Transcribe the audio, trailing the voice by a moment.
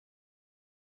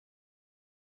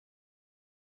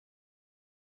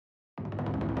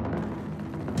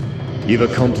You've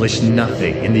accomplished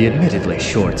nothing in the admittedly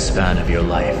short span of your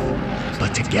life.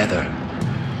 But together,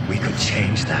 we could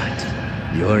change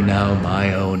that. You're now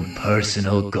my own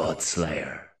personal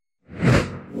godslayer.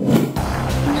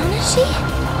 Nanashi?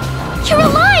 You're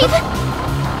alive!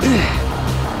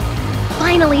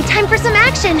 Finally, time for some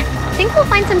action! Think we'll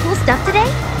find some cool stuff today?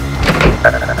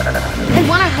 I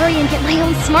wanna hurry and get my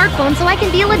own smartphone so I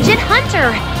can be a legit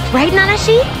hunter! Right,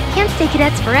 Nanashi? Can't stay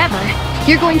cadets forever.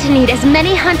 You're going to need as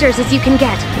many hunters as you can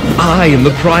get. I am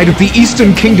the pride of the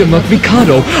Eastern Kingdom of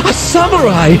Mikado, a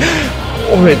samurai!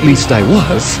 Or at least I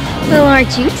was. Well,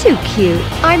 aren't you too cute?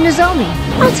 I'm Nozomi.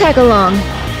 I'll tag along,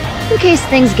 in case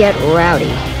things get rowdy.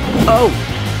 Oh,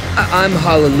 I'm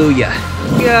Hallelujah.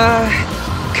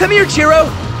 Come here, Chiro!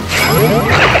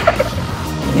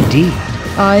 Indeed,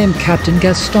 I am Captain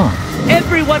Gaston.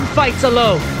 Everyone fights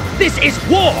alone! This is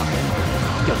war!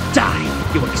 You'll die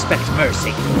if you expect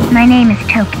mercy. My name is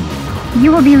Toki.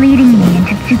 You will be leading me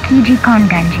into Tsukiji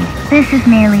Konganji. This is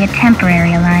merely a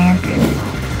temporary alliance.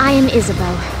 I am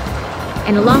Isabel,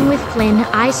 and along with Flynn,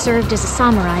 I served as a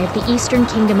samurai of the Eastern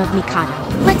Kingdom of Mikado.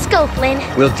 Let's go, Flynn!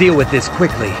 We'll deal with this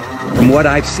quickly. From what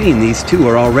I've seen, these two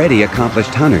are already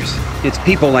accomplished hunters. It's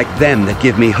people like them that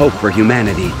give me hope for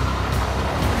humanity.